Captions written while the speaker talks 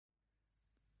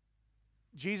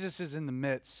Jesus is in the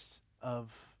midst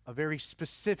of a very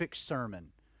specific sermon,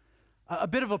 a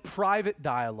bit of a private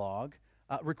dialogue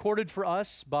recorded for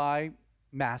us by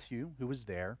Matthew, who was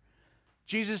there.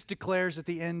 Jesus declares at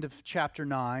the end of chapter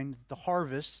 9, the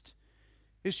harvest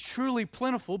is truly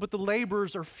plentiful, but the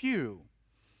laborers are few.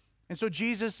 And so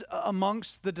Jesus,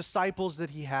 amongst the disciples that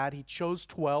he had, he chose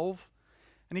 12,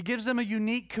 and he gives them a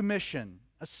unique commission,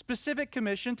 a specific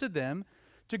commission to them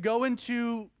to go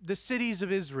into the cities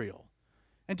of Israel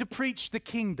and to preach the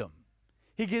kingdom.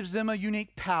 He gives them a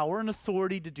unique power and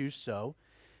authority to do so.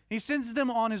 He sends them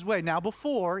on his way. Now,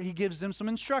 before, he gives them some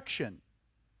instruction.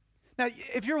 Now,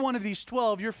 if you're one of these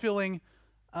 12, you're feeling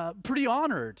pretty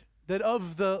honored that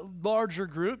of the larger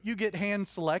group, you get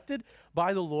hand-selected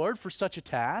by the Lord for such a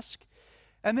task.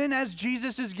 And then as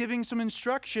Jesus is giving some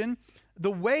instruction,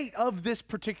 the weight of this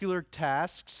particular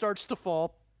task starts to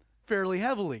fall fairly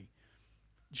heavily.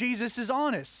 Jesus is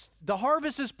honest. The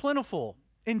harvest is plentiful,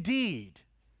 indeed.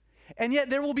 And yet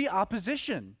there will be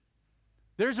opposition.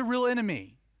 There's a real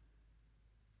enemy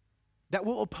that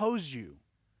will oppose you.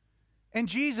 And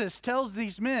Jesus tells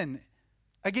these men,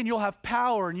 again, you'll have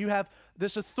power and you have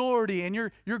this authority and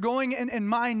you're going in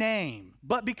my name.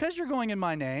 But because you're going in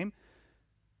my name,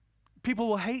 people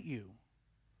will hate you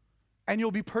and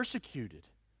you'll be persecuted.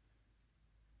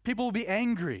 People will be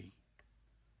angry.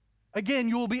 Again,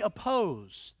 you will be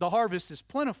opposed. The harvest is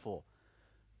plentiful,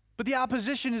 but the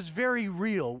opposition is very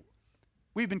real.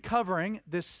 We've been covering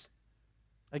this,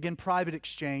 again, private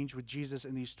exchange with Jesus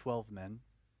and these 12 men.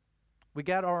 We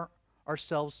got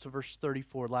ourselves to verse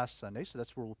 34 last Sunday, so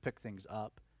that's where we'll pick things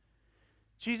up.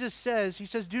 Jesus says, he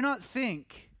says, do not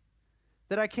think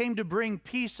that I came to bring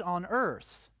peace on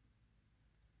earth.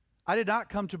 I did not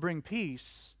come to bring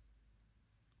peace,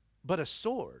 but a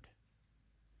sword.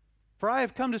 For I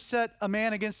have come to set a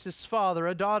man against his father,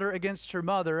 a daughter against her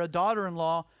mother, a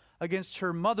daughter-in-law against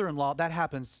her mother-in-law. That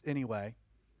happens anyway.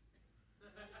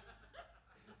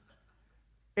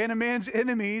 And a man's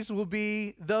enemies will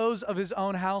be those of his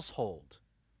own household.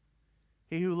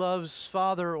 He who loves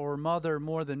father or mother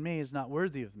more than me is not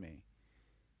worthy of me.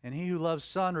 And he who loves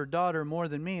son or daughter more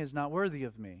than me is not worthy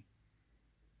of me.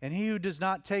 And he who does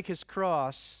not take his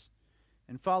cross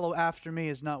and follow after me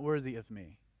is not worthy of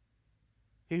me.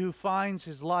 He who finds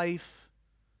his life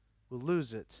will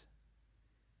lose it.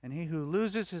 And he who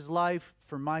loses his life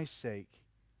for my sake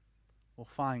will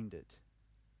find it.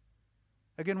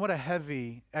 Again, what a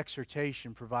heavy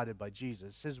exhortation provided by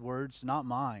Jesus. His words, not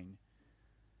mine.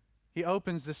 He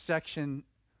opens this section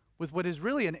with what is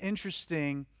really an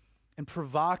interesting and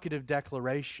provocative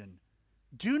declaration.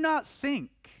 Do not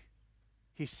think,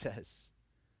 he says,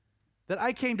 that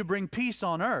I came to bring peace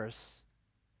on earth,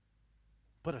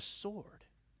 but a sword.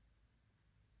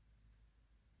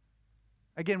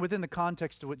 Again, within the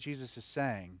context of what Jesus is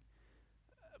saying,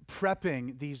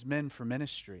 prepping these men for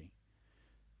ministry,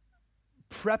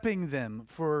 prepping them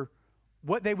for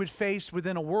what they would face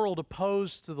within a world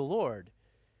opposed to the Lord.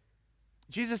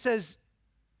 Jesus says,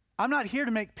 I'm not here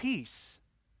to make peace.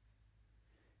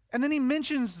 And then he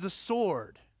mentions the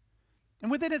sword. And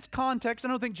within its context, I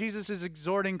don't think Jesus is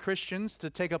exhorting Christians to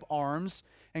take up arms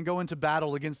and go into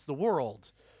battle against the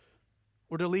world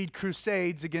or to lead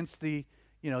crusades against the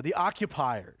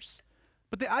occupiers.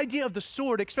 But the idea of the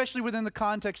sword, especially within the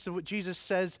context of what Jesus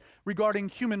says regarding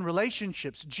human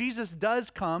relationships, Jesus does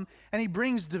come and he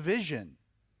brings division.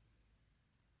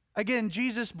 Again,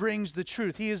 Jesus brings the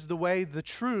truth. He is the way, the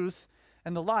truth,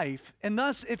 and the life. And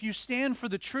thus, if you stand for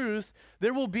the truth,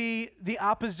 there will be the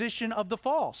opposition of the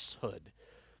falsehood.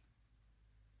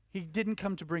 He didn't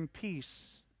come to bring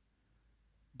peace,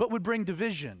 but would bring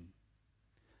division.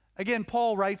 Again,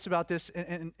 Paul writes about this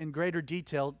in greater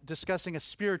detail, discussing a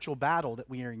spiritual battle that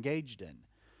we are engaged in.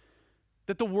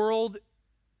 That the world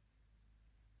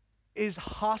is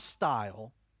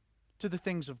hostile to the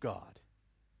things of God.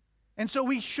 And so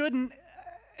we shouldn't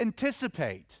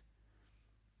anticipate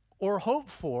or hope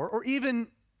for or even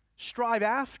strive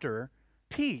after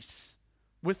peace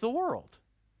with the world.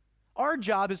 Our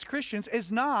job as Christians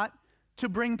is not to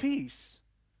bring peace.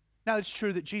 Now, it's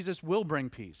true that Jesus will bring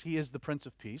peace. He is the Prince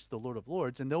of Peace, the Lord of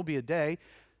Lords, and there'll be a day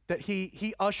that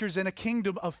he ushers in a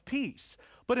kingdom of peace.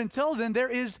 But until then, there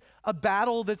is a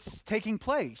battle that's taking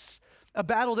place, a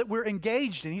battle that we're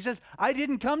engaged in. He says, I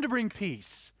didn't come to bring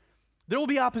peace. There will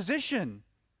be opposition.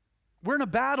 We're in a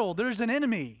battle. There's an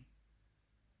enemy.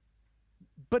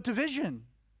 But division.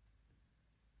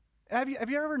 Have you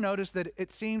ever noticed that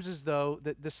it seems as though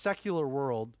that the secular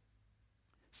world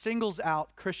singles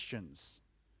out Christians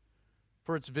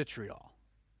for its vitriol?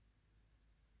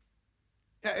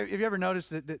 Have you ever noticed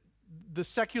that the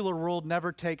secular world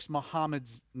never takes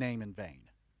Muhammad's name in vain?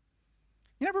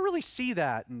 You never really see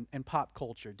that in pop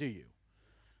culture, do you?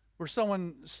 Where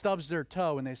someone stubs their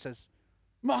toe and they says,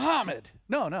 Muhammad.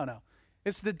 No, no, no.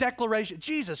 It's the declaration,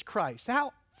 Jesus Christ.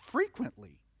 How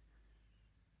frequently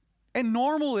and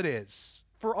normal it is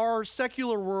for our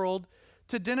secular world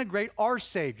to denigrate our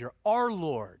Savior, our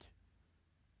Lord,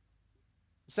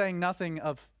 saying nothing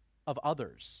of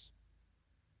others.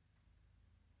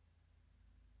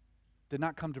 Did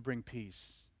not come to bring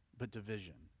peace, but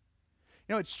division.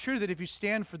 You know, it's true that if you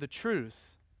stand for the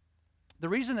truth, the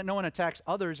reason that no one attacks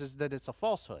others is that it's a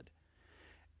falsehood.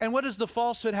 And what does the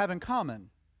falsehood have in common?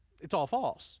 It's all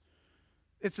false.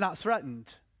 It's not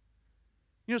threatened.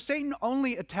 You know, Satan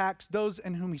only attacks those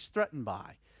in whom he's threatened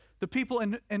by, the people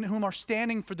in whom are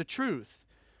standing for the truth,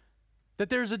 that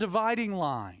there's a dividing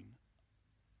line.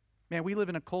 Man, we live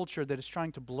in a culture that is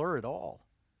trying to blur it all.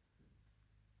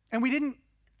 And we didn't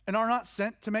and are not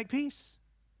sent to make peace.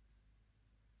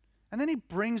 And then he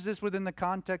brings this within the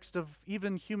context of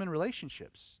even human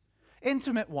relationships,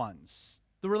 intimate ones,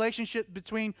 the relationship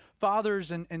between fathers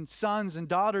and sons and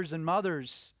daughters and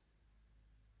mothers.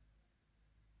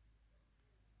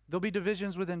 There'll be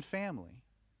divisions within family.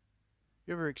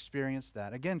 You ever experienced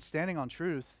that? Again, standing on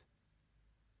truth,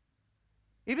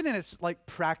 even in its like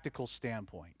practical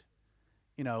standpoint.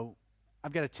 You know,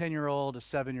 I've got a 10-year-old, a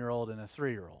 7-year-old, and a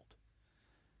 3-year-old.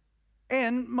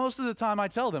 And most of the time I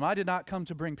tell them, I did not come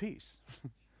to bring peace.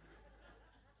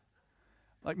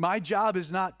 Like, my job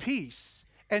is not peace.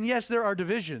 And yes, there are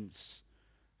divisions.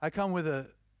 I come with a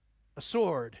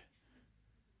sword.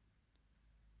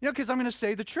 You know, because I'm going to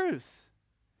say the truth.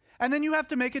 And then you have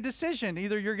to make a decision.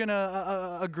 Either you're going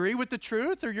to agree with the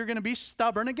truth or you're going to be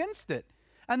stubborn against it.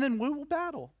 And then we will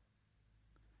battle.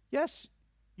 Yes,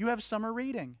 you have summer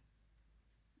reading.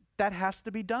 That has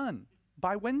to be done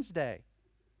by Wednesday.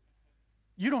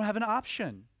 You don't have an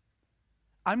option.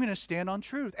 I'm going to stand on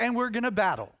truth, and we're going to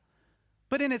battle.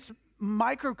 But in its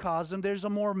microcosm, there's a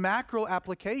more macro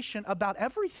application about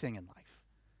everything in life.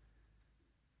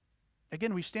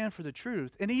 Again, we stand for the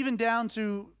truth, and even down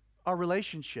to our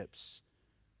relationships.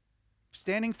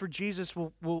 Standing for Jesus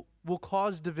will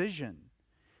cause division.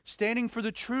 Standing for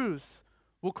the truth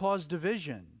will cause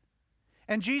division.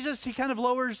 And Jesus, he kind of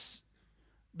lowers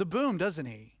the boom, doesn't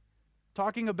he?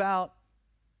 Talking about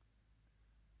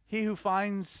he who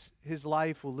finds his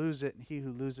life will lose it, and he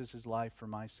who loses his life for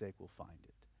my sake will find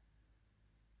it.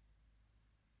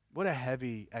 What a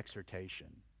heavy exhortation.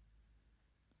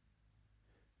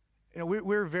 You know,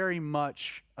 we're very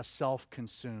much a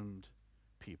self-consumed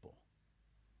people,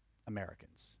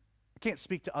 Americans. I can't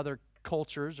speak to other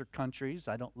cultures or countries.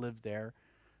 I don't live there,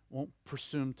 won't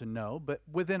presume to know, but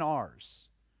within ours,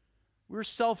 we're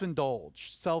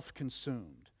self-indulged,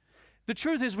 self-consumed. The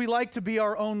truth is we like to be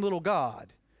our own little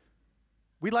God.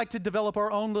 We like to develop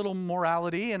our own little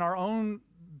morality and our own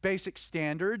basic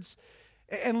standards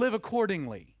and live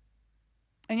accordingly.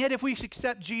 And yet if we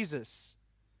accept Jesus,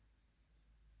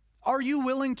 are you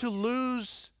willing to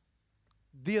lose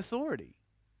the authority,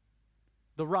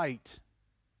 the right,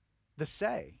 the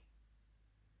say?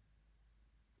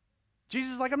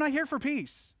 Jesus is like, I'm not here for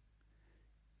peace.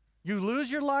 You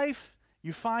lose your life,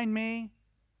 you find me.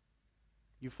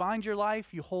 You find your life,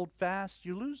 you hold fast,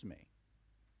 you lose me.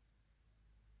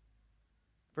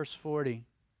 Verse 40,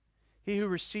 he who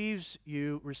receives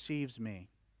you receives me,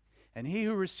 and he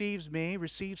who receives me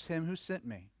receives him who sent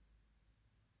me.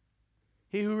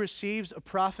 He who receives a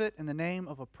prophet in the name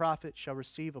of a prophet shall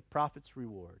receive a prophet's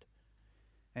reward,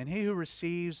 and he who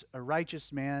receives a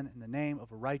righteous man in the name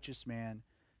of a righteous man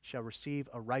shall receive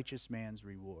a righteous man's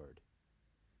reward.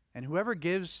 And whoever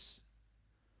gives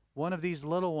one of these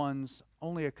little ones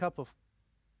only a cup of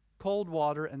cold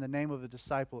water in the name of a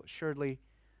disciple, assuredly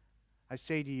I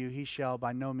say to you, he shall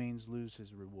by no means lose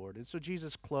his reward. And so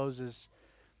Jesus closes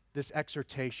this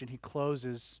exhortation. He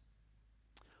closes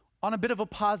on a bit of a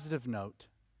positive note.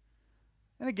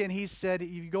 And again, he said, if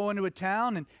you go into a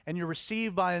town and you're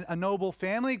received by a noble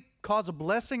family, cause a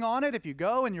blessing on it. If you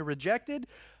go and you're rejected,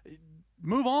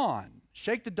 move on.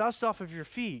 Shake the dust off of your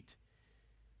feet.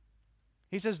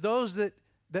 He says, those that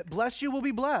bless you will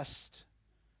be blessed.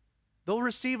 They'll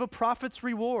receive a prophet's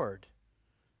reward,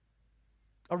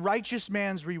 a righteous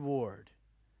man's reward.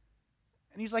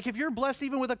 And he's like, if you're blessed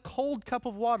even with a cold cup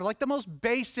of water, like the most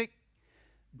basic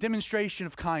demonstration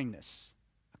of kindness,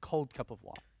 a cold cup of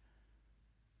water,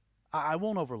 I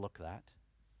won't overlook that.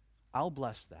 I'll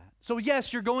bless that. So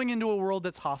yes, you're going into a world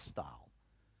that's hostile.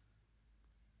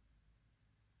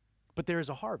 But there is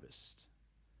a harvest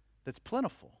that's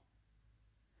plentiful.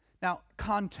 Now,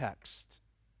 context.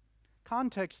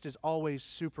 Context is always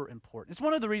super important. It's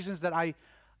one of the reasons that I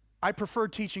prefer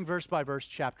teaching verse by verse,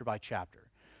 chapter by chapter.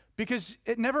 because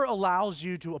it never allows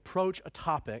you to approach a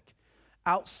topic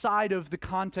outside of the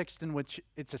context in which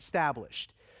it's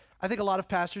established. I think a lot of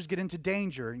pastors get into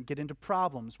danger and get into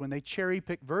problems when they cherry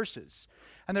pick verses,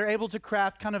 and they're able to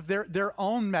craft kind of their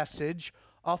own message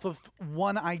off of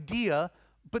one idea.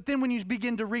 But then when you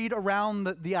begin to read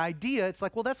around the idea, it's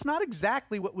like, well, that's not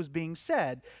exactly what was being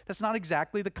said. That's not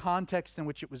exactly the context in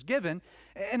which it was given.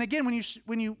 And again,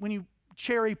 when you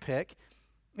cherry pick,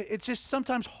 it's just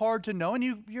sometimes hard to know,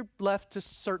 and you're left to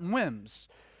certain whims.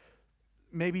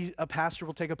 Maybe a pastor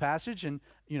will take a passage and,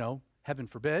 heaven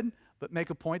forbid, but make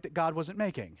a point that God wasn't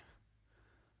making.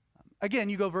 Again,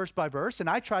 you go verse by verse, and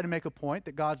I try to make a point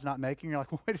that God's not making. You're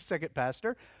like, well, wait a second,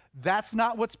 Pastor. That's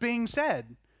not what's being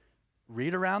said.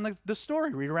 Read around the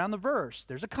story. Read around the verse.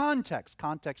 There's a context.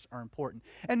 Contexts are important.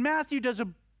 And Matthew does a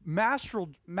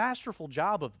masterful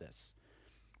job of this.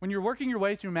 When you're working your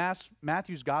way through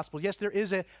Matthew's gospel, yes, there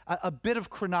is a bit of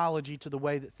chronology to the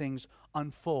way that things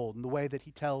unfold and the way that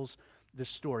he tells this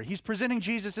story. He's presenting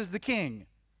Jesus as the king.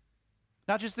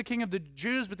 Not just the king of the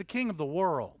Jews, but the king of the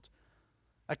world.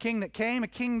 A king that came, a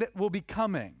king that will be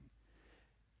coming.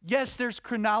 Yes, there's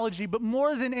chronology, but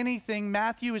more than anything,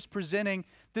 Matthew is presenting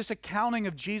this accounting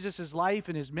of Jesus' life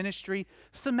and his ministry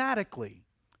thematically.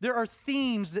 There are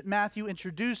themes that Matthew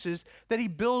introduces that he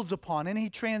builds upon and he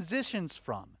transitions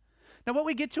from. Now, what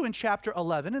we get to in chapter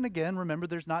 11, and again, remember,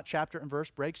 there's not chapter and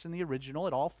verse breaks in the original.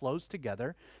 It all flows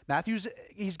together.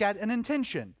 He's got an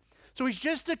intention. So he's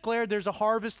just declared there's a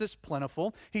harvest that's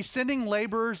plentiful. He's sending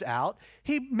laborers out.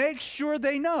 He makes sure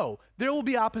they know there will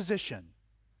be opposition,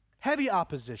 heavy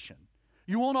opposition.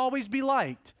 You won't always be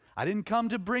liked. I didn't come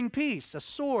to bring peace, a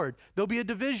sword. There'll be a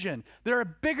division. There are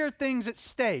bigger things at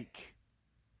stake.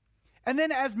 And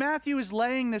then as Matthew is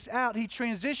laying this out, he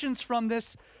transitions from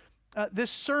this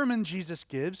sermon Jesus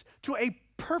gives to a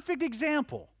perfect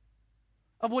example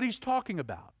of what he's talking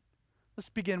about. Let's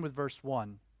begin with verse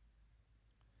 1.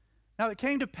 Now it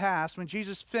came to pass when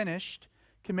Jesus finished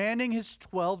commanding his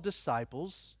 12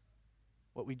 disciples,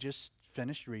 what we just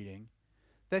finished reading,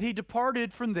 that he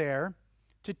departed from there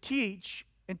to teach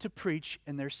and to preach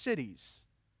in their cities.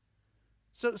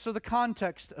 So the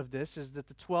context of this is that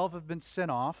the 12 have been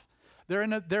sent off. They're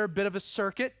a bit of a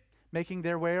circuit, making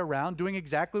their way around, doing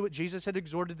exactly what Jesus had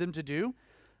exhorted them to do.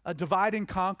 Divide and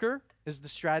conquer is the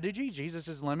strategy. Jesus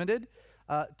is limited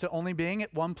to only being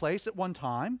at one place at one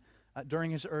time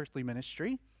during his earthly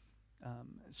ministry.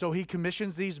 So he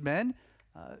commissions these men.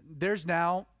 There's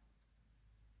now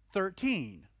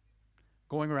 13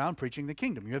 going around preaching the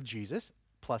kingdom. You have Jesus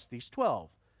plus these 12.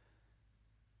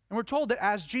 And we're told that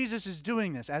as Jesus is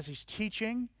doing this, as he's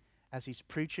teaching, as he's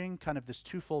preaching, kind of this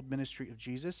twofold ministry of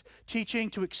Jesus, teaching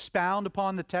to expound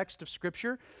upon the text of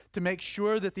Scripture, to make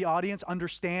sure that the audience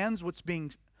understands what's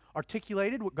being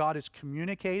articulated, what God is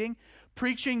communicating,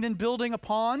 preaching, then building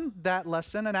upon that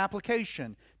lesson an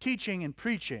application, teaching and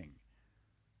preaching.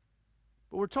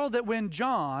 But we're told that when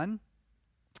John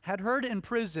had heard in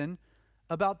prison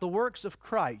about the works of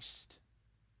Christ,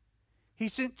 he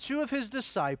sent 2 of his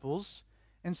disciples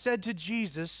and said to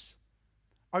Jesus,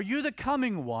 "Are you the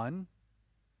coming one,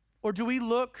 or do we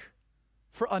look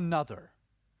for another?"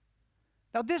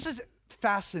 Now, this is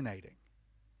fascinating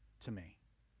to me,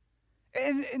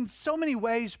 and in so many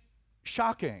ways,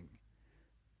 shocking.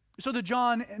 So the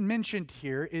John mentioned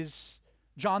here is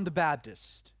John the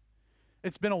Baptist.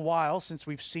 It's been a while since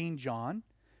we've seen John.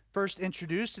 First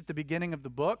introduced at the beginning of the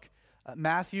book,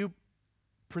 Matthew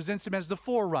presents him as the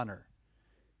forerunner,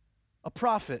 a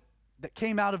prophet that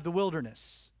came out of the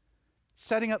wilderness,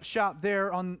 setting up shop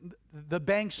there on the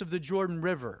banks of the Jordan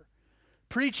River,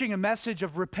 preaching a message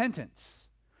of repentance,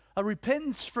 a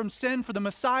repentance from sin, for the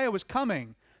Messiah was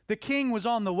coming. The King was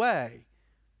on the way.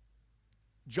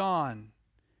 John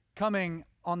coming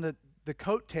on the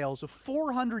coattails of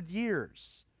 400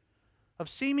 years of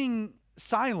seeming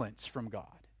silence from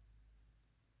God.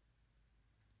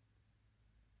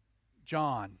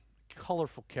 John,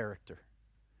 colorful character.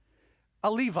 A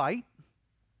Levite.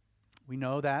 We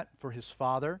know that for his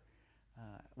father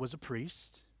was a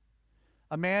priest.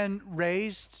 A man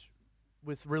raised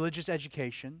with religious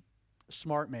education, a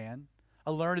smart man,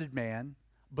 a learned man,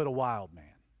 but a wild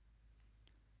man.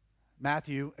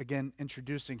 Matthew, again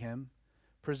introducing him,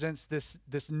 presents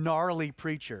this gnarly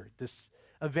preacher, this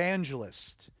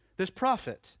evangelist, this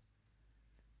prophet,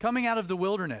 coming out of the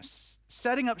wilderness,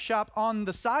 setting up shop on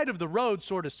the side of the road,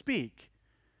 so to speak,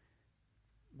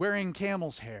 wearing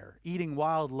camel's hair, eating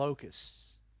wild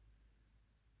locusts,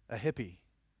 a hippie.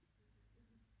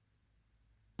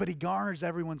 But he garners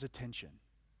everyone's attention.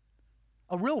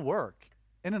 A real work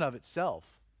in and of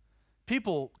itself.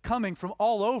 People coming from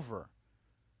all over,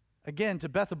 again, to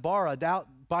Bethabara,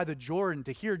 by the Jordan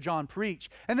to hear John preach,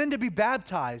 and then to be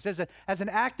baptized as an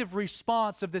active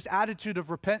response of this attitude of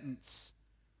repentance.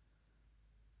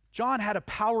 John had a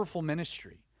powerful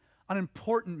ministry, an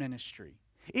important ministry.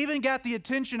 Even got the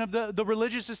attention of the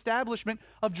religious establishment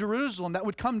of Jerusalem that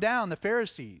would come down, the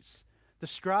Pharisees, the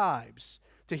scribes,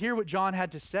 to hear what John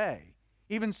had to say,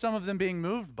 even some of them being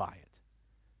moved by it.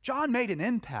 John made an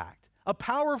impact, a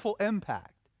powerful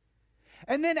impact.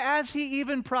 And then as he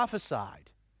even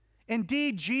prophesied,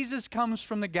 indeed, Jesus comes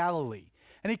from the Galilee,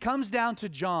 and he comes down to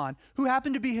John, who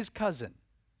happened to be his cousin.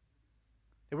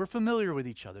 They were familiar with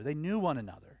each other. They knew one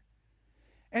another.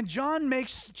 And John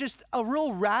makes just a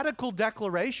real radical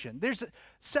declaration. There's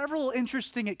several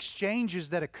interesting exchanges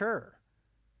that occur.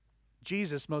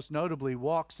 Jesus, most notably,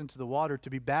 walks into the water to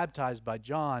be baptized by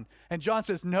John, and John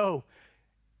says, "No,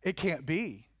 it can't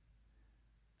be.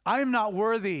 I am not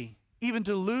worthy even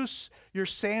to loose your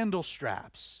sandal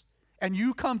straps. And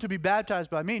you come to be baptized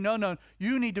by me. No,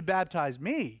 you need to baptize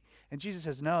me." And Jesus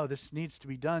says, "No, this needs to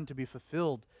be done to be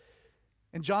fulfilled."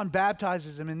 And John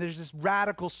baptizes him, and there's this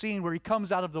radical scene where he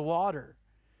comes out of the water.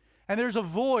 And there's a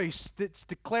voice that's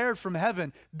declared from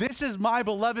heaven, "This is my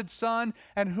beloved Son,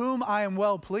 and whom I am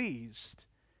well pleased."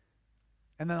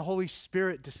 And then the Holy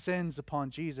Spirit descends upon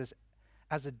Jesus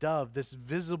as a dove, this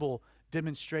visible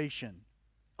demonstration.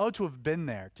 Oh, to have been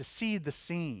there, to see the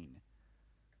scene.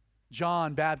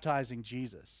 John baptizing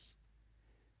Jesus.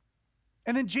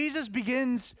 And then Jesus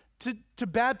begins to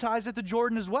baptize at the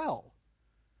Jordan as well.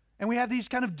 And we have these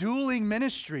kind of dueling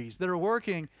ministries that are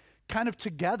working kind of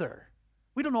together.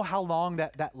 We don't know how long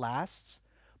that lasts.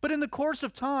 But in the course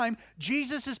of time,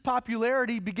 Jesus'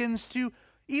 popularity begins to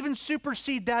even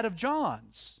supersede that of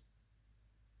John's.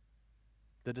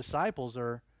 The disciples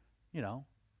are,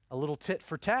 a little tit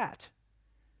for tat.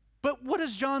 But what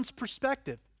is John's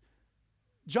perspective?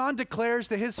 John declares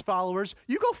to his followers,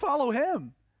 "You go follow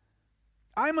him.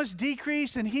 I must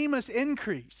decrease and he must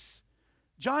increase."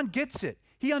 John gets it.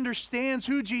 He understands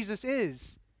who Jesus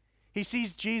is. He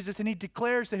sees Jesus and he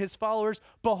declares to his followers,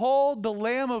 "Behold the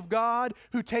Lamb of God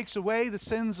who takes away the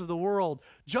sins of the world."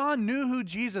 John knew who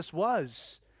Jesus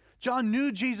was. John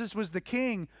knew Jesus was the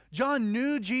King. John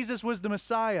knew Jesus was the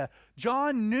Messiah.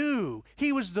 John knew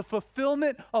he was the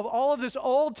fulfillment of all of this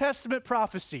Old Testament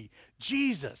prophecy,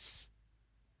 Jesus.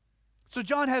 So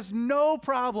John has no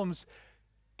problems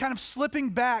kind of slipping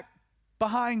back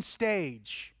behind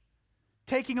stage,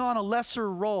 taking on a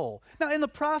lesser role. Now, in the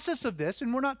process of this,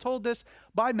 and we're not told this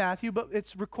by Matthew, but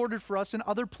it's recorded for us in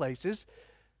other places,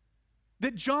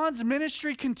 that John's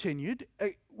ministry continued.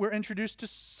 We're introduced to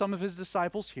some of his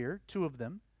disciples here, 2 of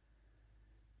them.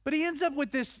 But he ends up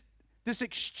with this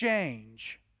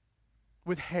exchange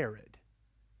with Herod.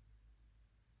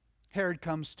 Herod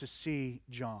comes to see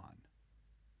John.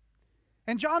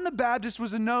 And John the Baptist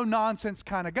was a no-nonsense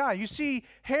kind of guy. You see,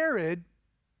 Herod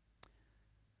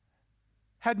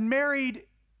had married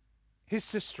his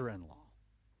sister-in-law,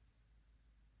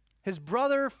 his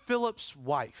brother Philip's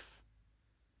wife,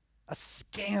 a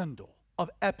scandal of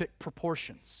epic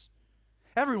proportions.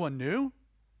 Everyone knew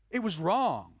it was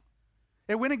wrong.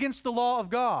 It went against the law of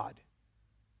God.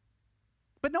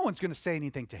 But no one's going to say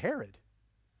anything to Herod.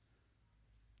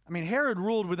 I mean, Herod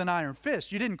ruled with an iron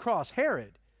fist. You didn't cross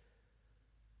Herod.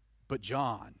 But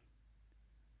John.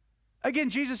 Again,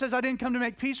 Jesus says, "I didn't come to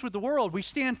make peace with the world." We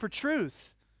stand for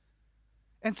truth.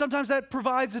 And sometimes that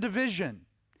provides a division.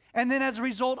 And then as a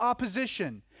result,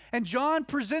 opposition. And John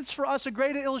presents for us a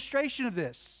great illustration of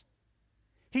this.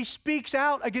 He speaks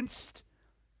out against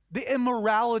the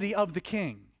immorality of the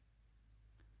king,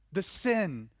 the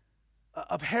sin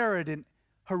of Herod and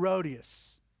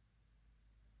Herodias.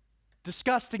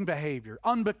 Disgusting behavior,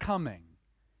 unbecoming.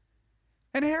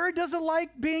 And Herod doesn't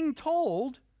like being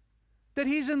told that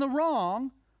he's in the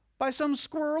wrong by some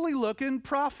squirrely-looking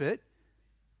prophet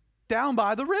down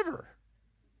by the river.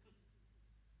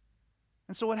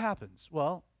 And so what happens?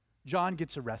 Well, John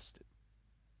gets arrested.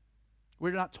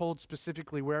 We're not told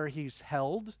specifically where he's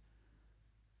held.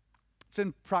 It's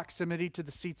in proximity to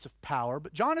the seats of power.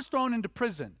 But John is thrown into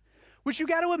prison, which you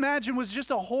got to imagine was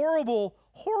just a horrible,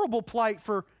 horrible plight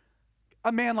for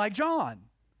a man like John.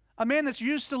 A man that's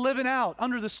used to living out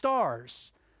under the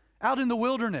stars, out in the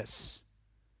wilderness.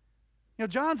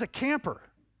 John's a camper.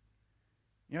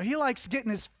 He likes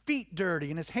getting his feet dirty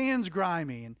and his hands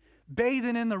grimy and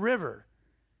bathing in the river.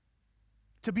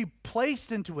 To be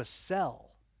placed into a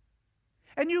cell.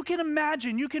 And you can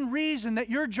imagine, you can reason that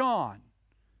you're John.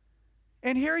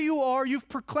 And here you are, you've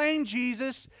proclaimed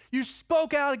Jesus, you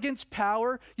spoke out against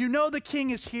power, you know the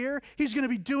king is here, he's going to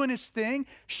be doing his thing.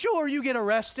 Sure, you get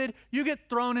arrested, you get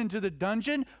thrown into the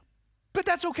dungeon, but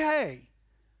that's okay.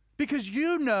 Because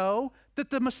you know that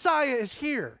the Messiah is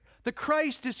here. The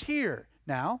Christ is here.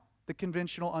 Now, the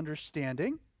conventional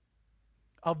understanding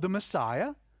of the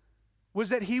Messiah was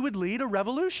that he would lead a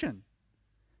revolution,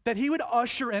 that he would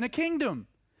usher in a kingdom,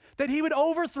 that he would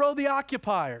overthrow the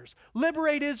occupiers,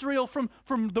 liberate Israel from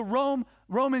the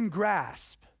Roman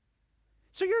grasp.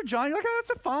 So you're John, you're like, oh,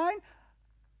 that's fine.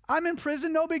 I'm in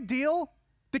prison, no big deal.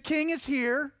 The king is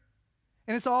here,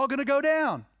 and it's all going to go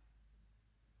down.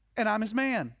 And I'm his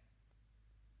man.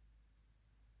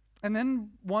 And then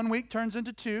 1 week turns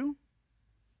into 2.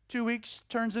 2 weeks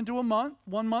turns into a month.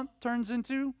 1 month turns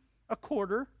into a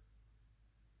quarter.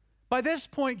 By this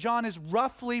point, John has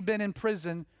roughly been in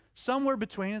prison somewhere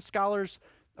between, and scholars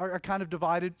are kind of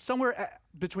divided, somewhere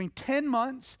between 10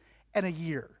 months and a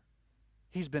year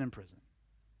he's been in prison.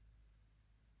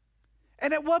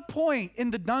 And at what point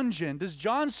in the dungeon does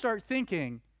John start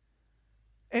thinking,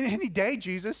 any day,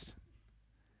 Jesus,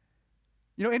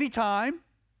 anytime,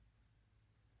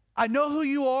 I know who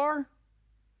you are,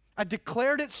 I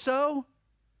declared it so,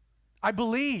 I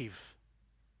believe.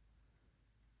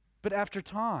 But after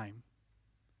time,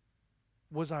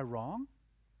 was I wrong?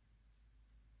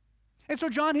 And so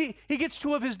John, he gets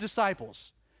 2 of his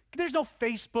disciples. There's no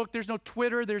Facebook, there's no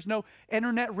Twitter, there's no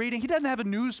internet reading. He doesn't have a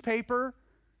newspaper.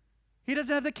 He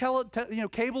doesn't have the cable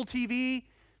TV.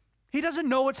 He doesn't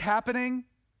know what's happening.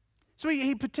 So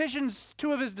he petitions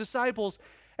 2 of his disciples,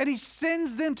 and he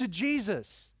sends them to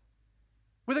Jesus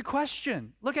with a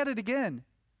question. Look at it again.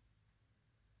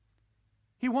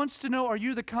 He wants to know, are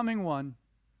you the coming one?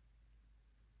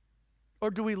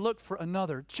 Or do we look for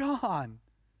another? John.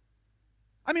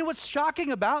 I mean, what's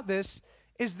shocking about this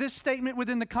is this statement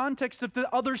within the context of the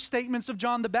other statements of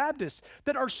John the Baptist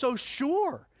that are so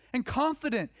sure and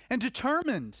confident and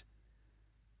determined.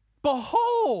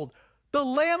 Behold, the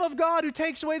Lamb of God who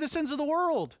takes away the sins of the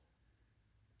world.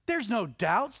 There's no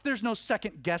doubts. There's no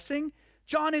second guessing.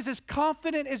 John is as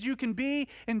confident as you can be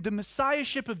in the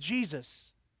messiahship of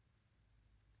Jesus.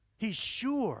 He's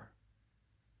sure.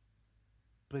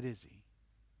 But is he?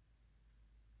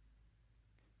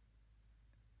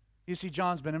 You see,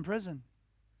 John's been in prison.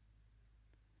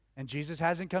 And Jesus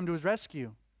hasn't come to his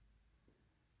rescue.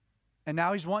 And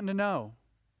now he's wanting to know,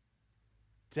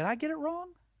 did I get it wrong?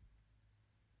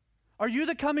 Are you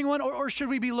the coming one, or should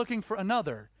we be looking for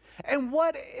another? And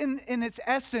what in its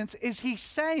essence is he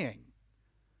saying?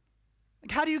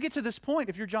 Like, how do you get to this point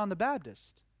if you're John the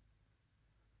Baptist?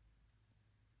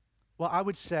 Well, I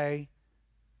would say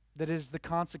that it is the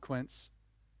consequence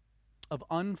of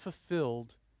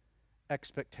unfulfilled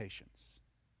expectations.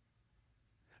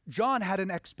 John had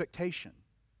an expectation.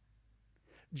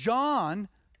 John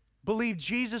believed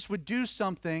Jesus would do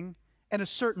something in a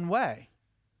certain way,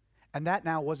 and that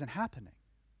now wasn't happening.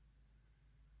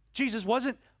 Jesus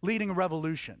wasn't leading a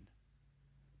revolution.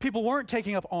 People weren't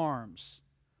taking up arms.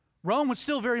 Rome was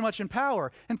still very much in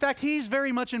power. In fact, he's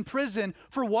very much in prison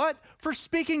for what? For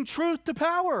speaking truth to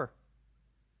power.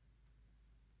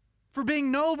 For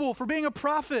being noble, for being a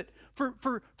prophet,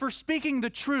 for speaking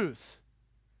the truth.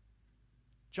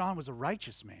 John was a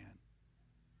righteous man,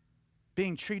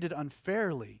 being treated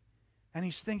unfairly, and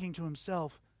he's thinking to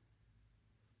himself,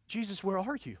 Jesus, where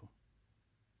are you?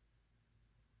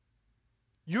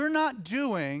 You're not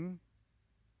doing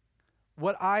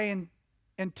what I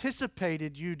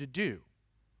anticipated you to do.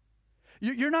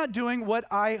 You're not doing what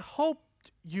I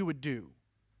hoped you would do.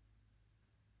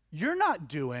 You're not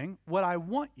doing what I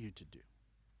want you to do.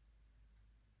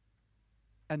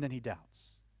 And then he doubts.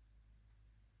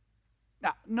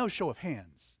 Now, no show of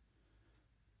hands,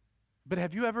 but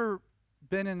have you ever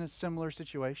been in a similar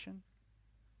situation?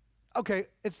 Okay,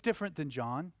 it's different than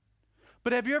John,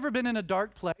 but have you ever been in a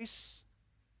dark place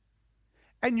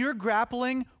and you're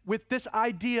grappling with this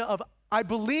idea of, I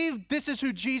believe this is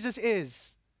who Jesus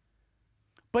is,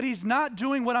 but he's not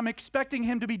doing what I'm expecting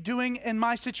him to be doing in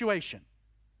my situation.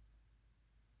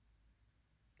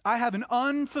 I have an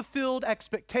unfulfilled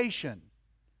expectation.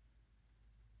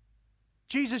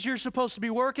 Jesus, you're supposed to be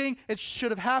working. It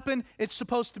should have happened. It's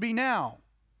supposed to be now.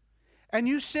 And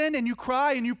you sin and you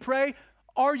cry and you pray.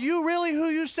 Are you really who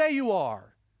you say you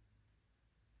are?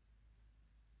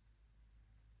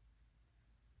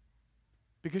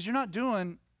 Because you're not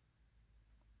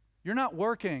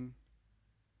working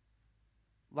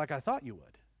like I thought you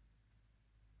would.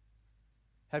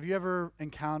 Have you ever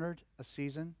encountered a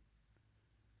season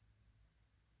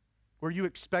where you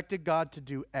expected God to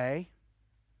do A,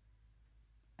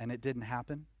 and it didn't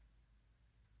happen?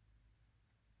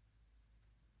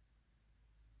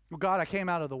 Well, God, I came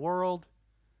out of the world.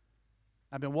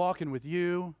 I've been walking with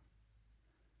you,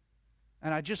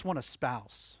 and I just want a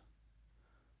spouse.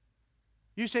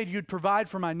 You said you'd provide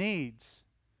for my needs.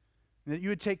 and that you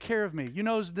would take care of me. You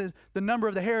know the number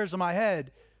of the hairs on my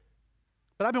head.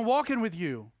 But I've been walking with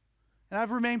you, and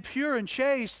I've remained pure and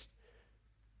chaste.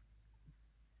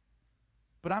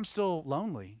 But I'm still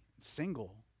lonely,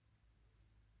 single.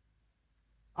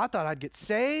 I thought I'd get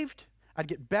saved, I'd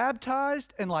get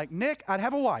baptized, and like Nick, I'd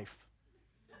have a wife.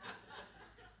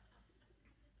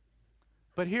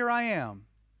 But here I am,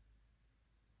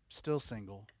 still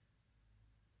single.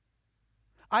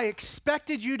 I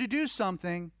expected you to do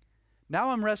something. Now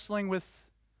I'm wrestling with,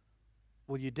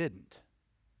 well, you didn't.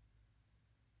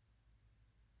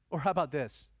 Or how about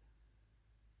this?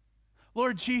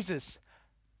 Lord Jesus,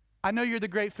 I know you're the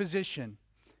great physician,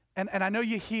 and I know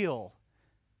you heal.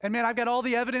 And man, I've got all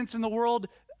the evidence in the world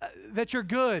that you're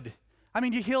good. I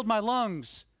mean, you healed my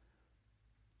lungs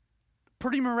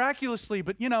pretty miraculously,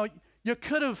 but you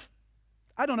could have,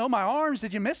 I don't know, my arms,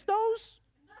 did you miss those?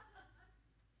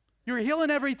 You're healing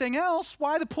everything else.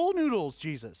 Why the pool noodles,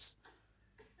 Jesus?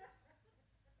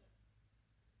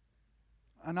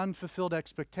 An unfulfilled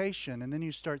expectation. And then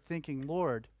you start thinking,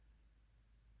 Lord,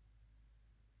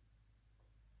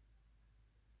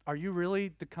 are you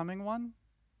really the coming one?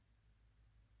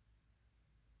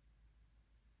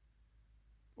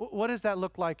 What does that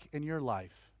look like in your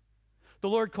life? The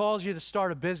Lord calls you to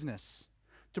start a business,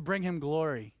 to bring Him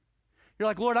glory. You're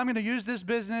like, Lord, I'm going to use this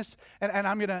business, and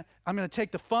I'm going to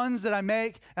take the funds that I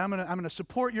make, and I'm going to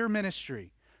support your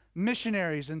ministry,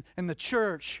 missionaries and the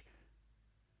church.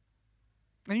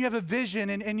 And you have a vision,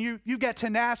 and you've got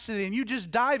tenacity, and you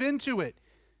just dive into it.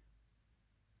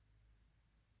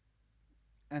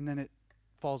 And then it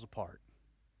falls apart.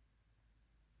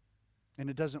 And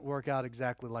it doesn't work out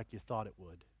exactly like you thought it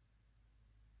would.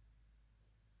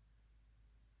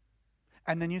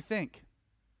 And then you think,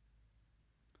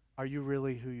 are you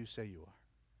really who you say you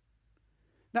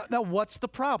are? Now what's the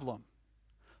problem?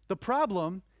 The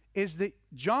problem is that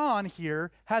John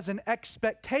here has an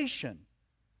expectation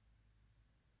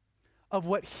of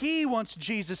what he wants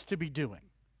Jesus to be doing.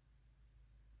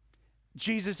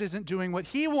 Jesus isn't doing what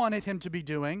he wanted him to be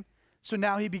doing, so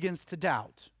now he begins to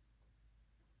doubt.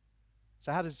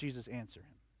 So how does Jesus answer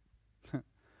him?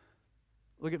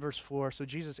 Look at verse 4. So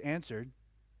Jesus answered.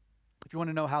 If you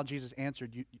want to know how Jesus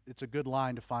answered, it's a good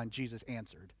line to find Jesus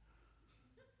answered.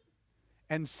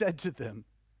 And said to them,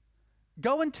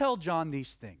 go and tell John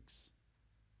these things,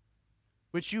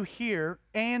 which you hear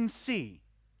and see,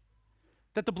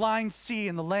 that the blind see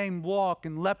and the lame walk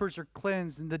and lepers are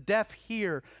cleansed and the deaf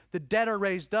hear, the dead are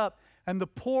raised up, and the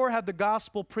poor have the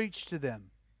gospel preached to them.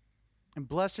 And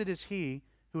blessed is he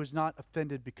who is not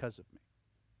offended because of me.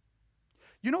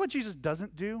 You know what Jesus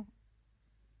doesn't do?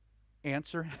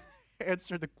 Answer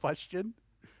the question.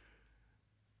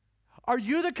 Are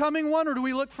you the coming one, or do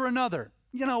we look for another?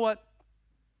 You know what?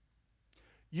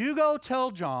 You go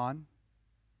tell John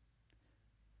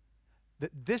that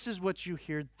this is what you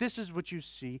hear, this is what you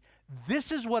see,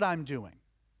 this is what I'm doing.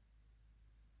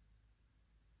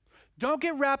 Don't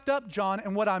get wrapped up, John,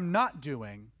 in what I'm not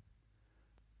doing,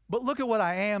 but look at what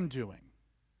I am doing.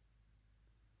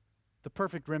 The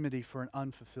perfect remedy for an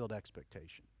unfulfilled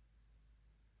expectation.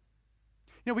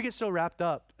 We get so wrapped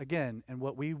up, again, in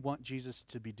what we want Jesus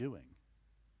to be doing,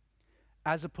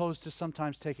 as opposed to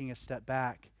sometimes taking a step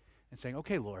back and saying,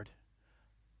 okay, Lord,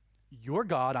 you're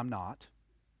God, I'm not.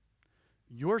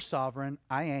 You're sovereign,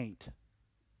 I ain't.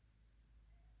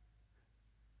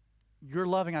 You're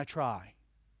loving, I try.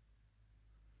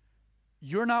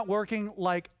 You're not working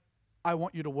like I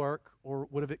want you to work or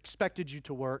would have expected you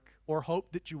to work or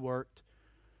hoped that you worked.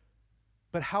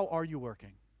 But how are you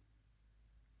working?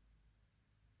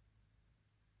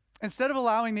 Instead of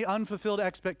allowing the unfulfilled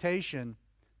expectation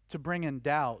to bring in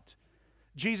doubt,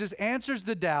 Jesus answers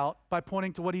the doubt by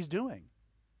pointing to what he's doing.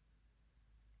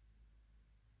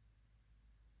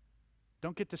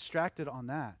 Don't get distracted on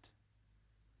that.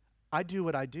 I do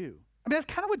what I do. I mean, that's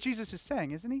kind of what Jesus is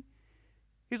saying, isn't he?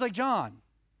 He's like, John,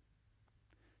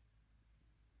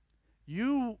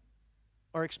 you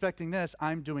are expecting this,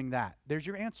 I'm doing that. There's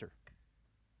your answer.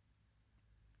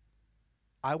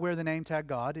 I wear the name tag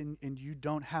God, and you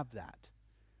don't have that.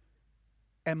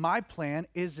 And my plan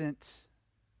isn't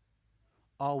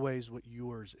always what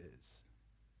yours is.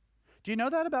 Do you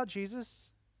know that about Jesus?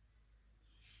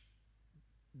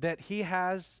 That he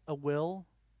has a will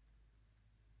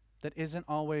that isn't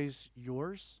always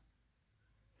yours?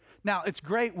 Now, it's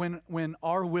great when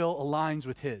our will aligns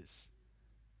with his.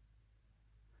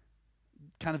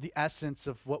 Kind of the essence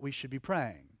of what we should be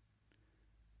praying.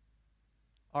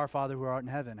 Our Father who art in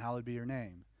heaven, hallowed be your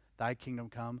name. Thy kingdom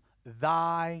come,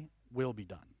 thy will be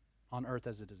done on earth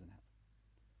as it is in heaven.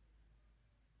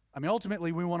 I mean,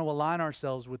 ultimately, we want to align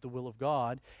ourselves with the will of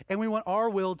God, and we want our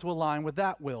will to align with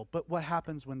that will. But what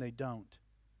happens when they don't?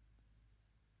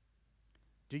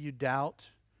 Do you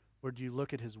doubt, or do you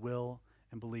look at His will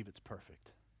and believe it's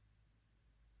perfect?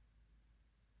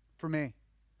 For me,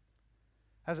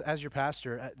 as your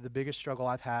pastor, the biggest struggle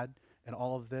I've had in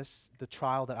all of this, the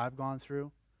trial that I've gone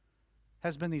through,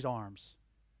 has been these arms.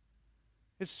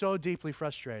 It's so deeply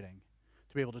frustrating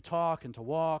to be able to talk and to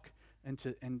walk and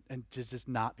to just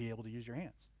not be able to use your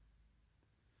hands.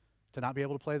 To not be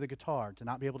able to play the guitar, to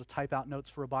not be able to type out notes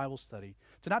for a Bible study,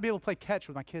 to not be able to play catch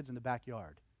with my kids in the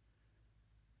backyard.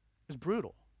 It's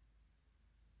brutal.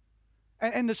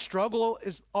 And the struggle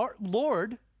is,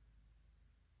 Lord,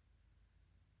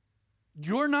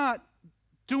 you're not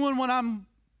doing what I'm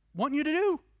wanting you to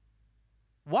do.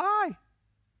 Why?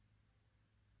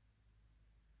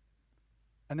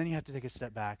 And then you have to take a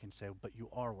step back and say, but you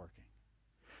are working.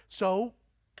 So,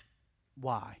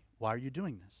 why? Why are you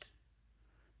doing this?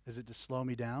 Is it to slow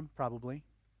me down? Probably.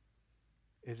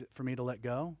 Is it for me to let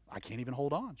go? I can't even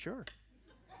hold on. Sure.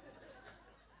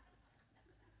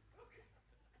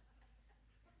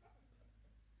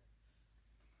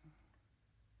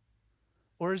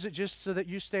 Or is it just so that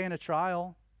you stay in a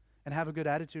trial and have a good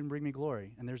attitude and bring me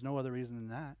glory? And there's no other reason than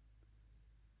that.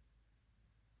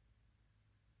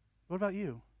 What about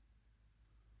you?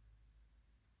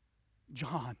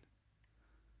 John.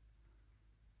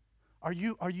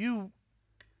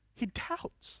 He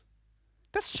doubts.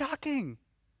 That's shocking.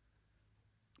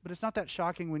 But it's not that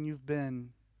shocking when you've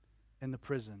been in the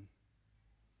prison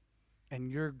and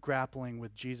you're grappling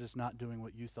with Jesus not doing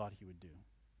what you thought He would do.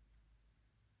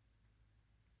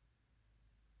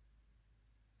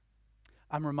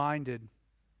 I'm reminded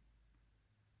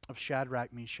of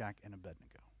Shadrach, Meshach, and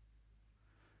Abednego.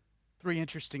 Three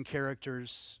interesting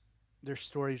characters, their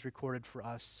stories recorded for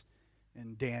us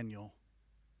in Daniel,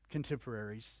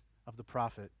 contemporaries of the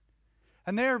prophet.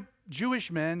 And they're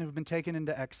Jewish men who've been taken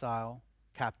into exile,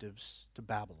 captives to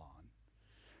Babylon.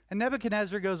 And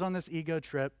Nebuchadnezzar goes on this ego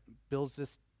trip, builds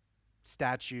this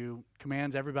statue,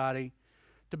 commands everybody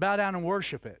to bow down and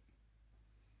worship it.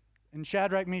 And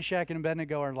Shadrach, Meshach, and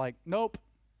Abednego are like, nope.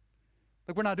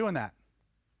 Like, we're not doing that.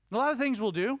 A lot of things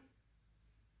we'll do.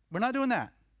 We're not doing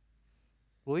that.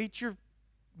 We'll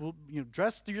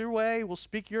dress your way, we'll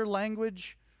speak your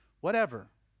language, whatever.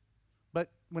 But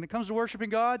when it comes to worshiping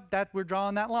God, we're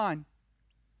drawing that line.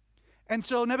 And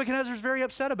so Nebuchadnezzar's very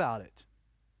upset about it.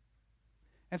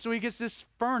 And so he gets this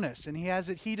furnace and he has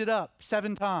it heated up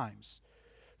 7 times.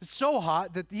 It's so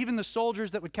hot that even the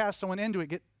soldiers that would cast someone into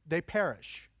it, they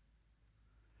perish.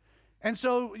 And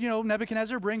so,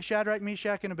 Nebuchadnezzar brings Shadrach,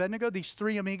 Meshach, and Abednego, these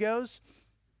 3 amigos,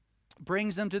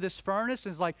 brings them to this furnace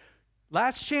and is like,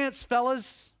 last chance,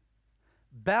 fellas,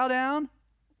 bow down,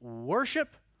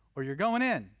 worship, or you're going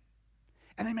in.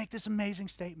 And they make this amazing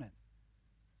statement.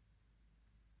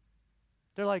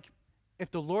 They're like,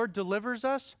 if the Lord delivers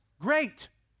us, great.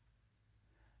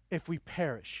 If we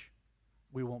perish,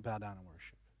 we won't bow down and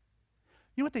worship.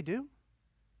 You know what they do?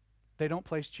 They don't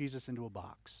place Jesus into a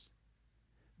box.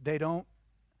 They don't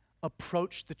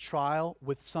approach the trial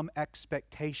with some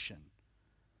expectation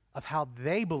of how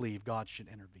they believe God should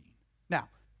intervene. Now,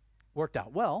 worked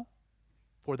out well,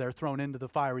 for they're thrown into the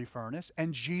fiery furnace,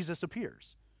 and Jesus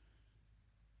appears.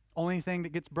 Only thing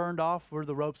that gets burned off were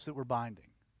the ropes that were binding.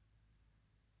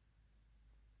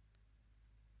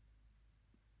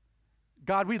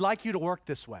 God, we'd like you to work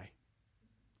this way.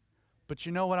 But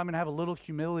you know what? I'm going to have a little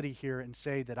humility here and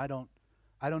say that I don't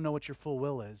know what your full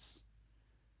will is.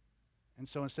 And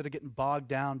so instead of getting bogged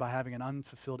down by having an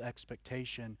unfulfilled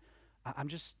expectation, I'm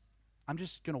just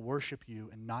going to worship you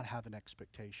and not have an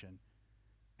expectation.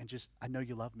 And I know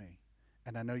you love me.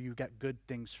 And I know you've got good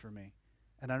things for me.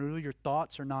 And I know your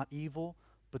thoughts are not evil,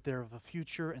 but they're of a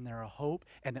future and they're a hope.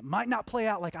 And it might not play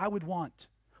out like I would want,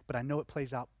 but I know it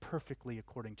plays out perfectly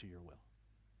according to your will.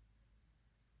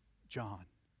 John,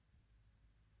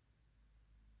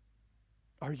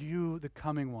 are you the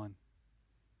coming one?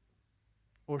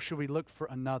 Or should we look for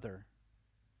another?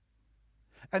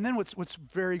 And then what's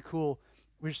very cool,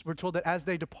 we're told that as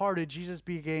they departed, Jesus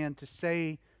began to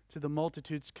say to the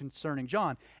multitudes concerning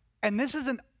John. And this is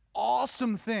an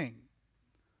awesome thing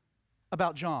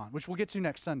about John, which we'll get to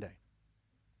next Sunday.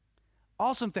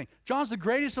 Awesome thing. John's the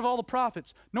greatest of all the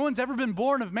prophets. No one's ever been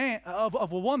born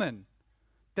of a woman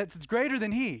that's greater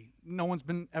than he. No one's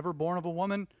been ever born of a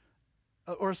woman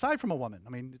or aside from a woman. I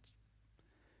mean, it's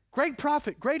great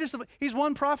prophet, he's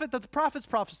one prophet that the prophets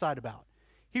prophesied about.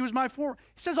 He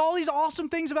says all these awesome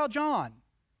things about John.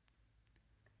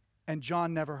 And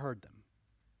John never heard them.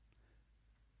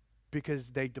 Because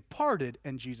they departed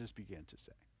and Jesus began to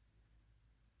say.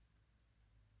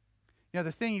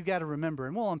 The thing you got to remember,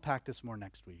 and we'll unpack this more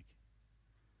next week,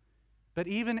 but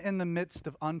even in the midst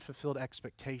of unfulfilled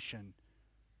expectation,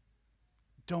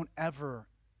 don't ever,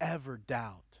 ever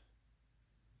doubt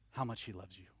how much he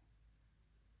loves you.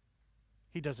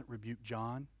 He doesn't rebuke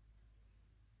John.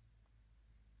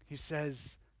 He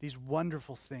says these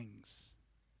wonderful things.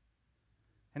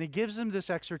 And he gives him this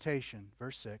exhortation,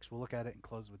 verse 6. We'll look at it and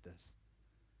close with this.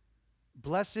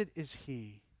 Blessed is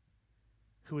he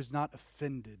who is not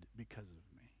offended because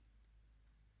of me.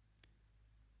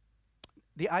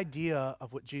 The idea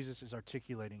of what Jesus is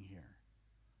articulating here,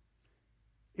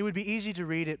 it would be easy to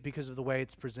read it because of the way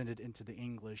it's presented into the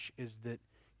English, is that,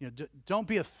 don't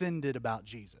be offended about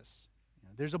Jesus.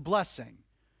 There's a blessing.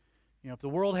 If the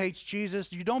world hates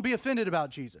Jesus, you don't be offended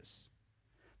about Jesus.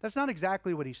 That's not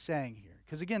exactly what he's saying here,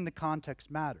 because again, the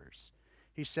context matters.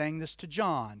 He's saying this to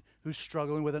John, who's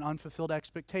struggling with an unfulfilled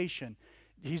expectation.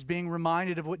 He's being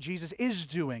reminded of what Jesus is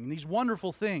doing, these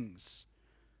wonderful things.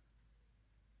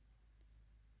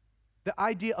 The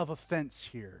idea of offense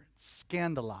here,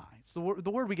 scandalize, the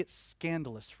word we get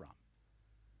scandalous from.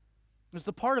 It's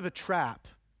the part of a trap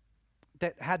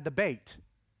that had the bait.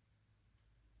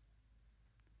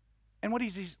 And what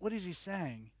is he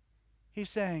saying? He's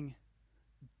saying,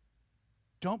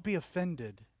 don't be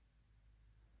offended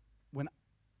when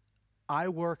I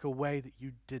work a way that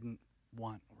you didn't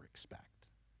want or expect.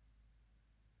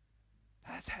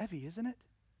 That's heavy, isn't it?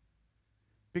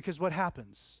 Because what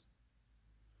happens?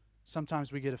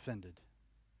 Sometimes we get offended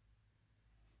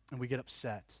and we get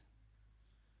upset.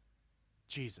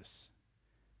 Jesus,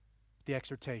 the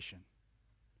exhortation,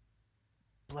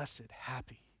 blessed,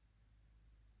 happy,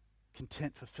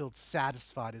 content, fulfilled,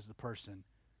 satisfied is the person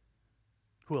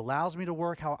who allows me to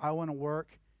work how I want to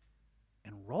work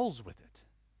and rolls with it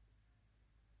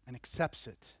and accepts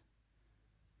it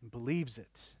and believes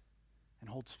it and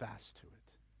holds fast to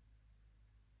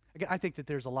it. Again, I think that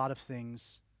there's a lot of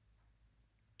things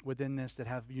within this that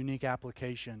have unique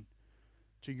application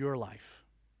to your life.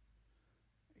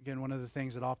 Again, one of the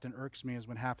things that often irks me is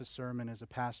when half a sermon is a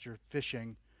pastor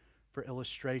fishing for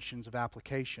illustrations of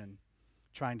application,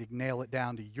 trying to nail it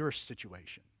down to your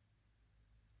situation.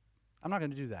 I'm not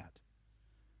going to do that.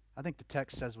 I think the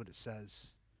text says what it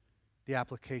says. The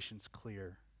application's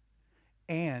clear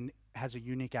and has a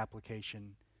unique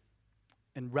application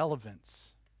and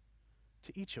relevance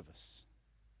to each of us.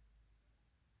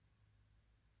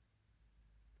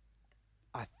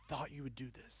 I thought you would do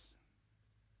this.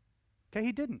 Okay,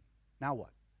 he didn't. Now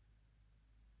what?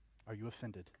 Are you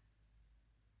offended?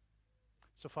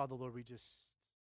 So, Father, Lord, we just